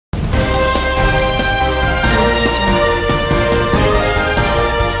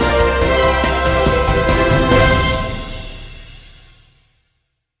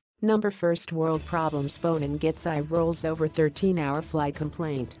Number First World Problems. Bonang gets eye rolls over 13-hour flight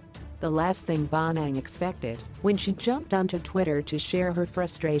complaint. The last thing Bonang expected when she jumped onto Twitter to share her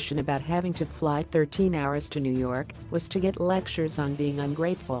frustration about having to fly 13 hours to New York was to get lectures on being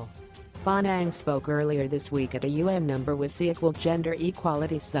ungrateful. Bonang spoke earlier this week at a UN #WC Gender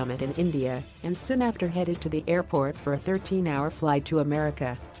Equality Summit in India and soon after headed to the airport for a 13-hour flight to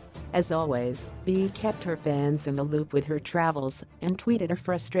America. As always, B kept her fans in the loop with her travels and tweeted her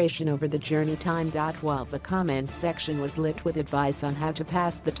frustration over the journey time. While the comment section was lit with advice on how to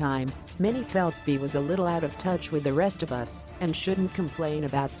pass the time, many felt B was a little out of touch with the rest of us and shouldn't complain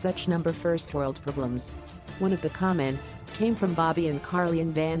about such first world problems. One of the comments came from Bobby and Carly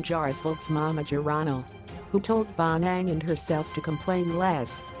in Van Jaarsveld's Mama Geronimo, who told Bonang and herself to complain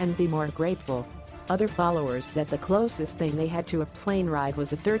less and be more grateful. Other followers said the closest thing they had to a plane ride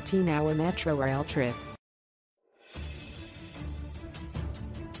was a 13-hour metro rail trip.